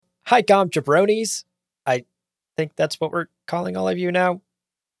Hi, Gom Jabronis. I think that's what we're calling all of you now.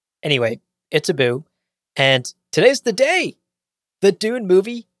 Anyway, it's Abu, and today's the day. The Dune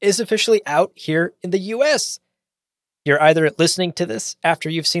movie is officially out here in the US. You're either listening to this after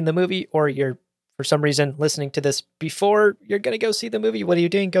you've seen the movie, or you're, for some reason, listening to this before you're going to go see the movie. What are you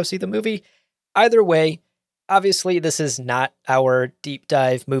doing? Go see the movie. Either way, obviously, this is not our deep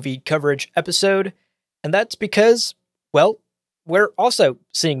dive movie coverage episode, and that's because, well, we're also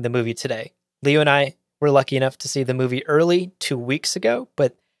seeing the movie today. Leo and I were lucky enough to see the movie early 2 weeks ago,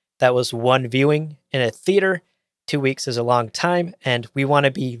 but that was one viewing in a theater. 2 weeks is a long time, and we want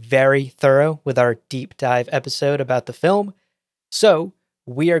to be very thorough with our deep dive episode about the film. So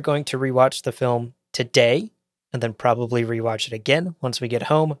we are going to rewatch the film today, and then probably rewatch it again once we get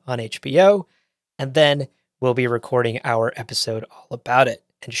home on HBO. And then we'll be recording our episode all about it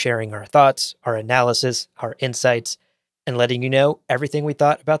and sharing our thoughts, our analysis, our insights, and letting you know everything we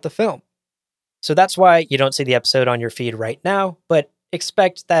thought about the film. So that's why you don't see the episode on your feed right now, but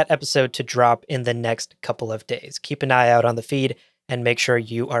expect that episode to drop in the next couple of days. Keep an eye out on the feed and make sure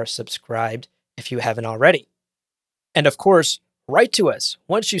you are subscribed if you haven't already. And of course, write to us.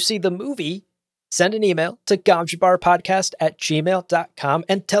 Once you see the movie, send an email to gomjabarpodcast@gmail.com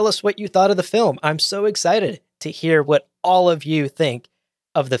and tell us what you thought of the film. I'm so excited to hear what all of you think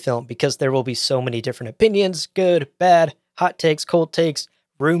of the film because there will be so many different opinions, good, bad, hot takes, cold takes,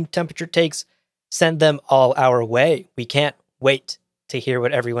 room temperature takes. Send them all our way. We can't wait to hear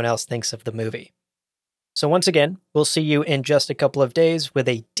what everyone else thinks of the movie. So once again, we'll see you in just a couple of days with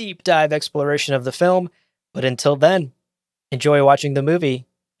a deep dive exploration of the film. But until then, enjoy watching the movie,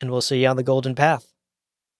 and we'll see you on the golden path.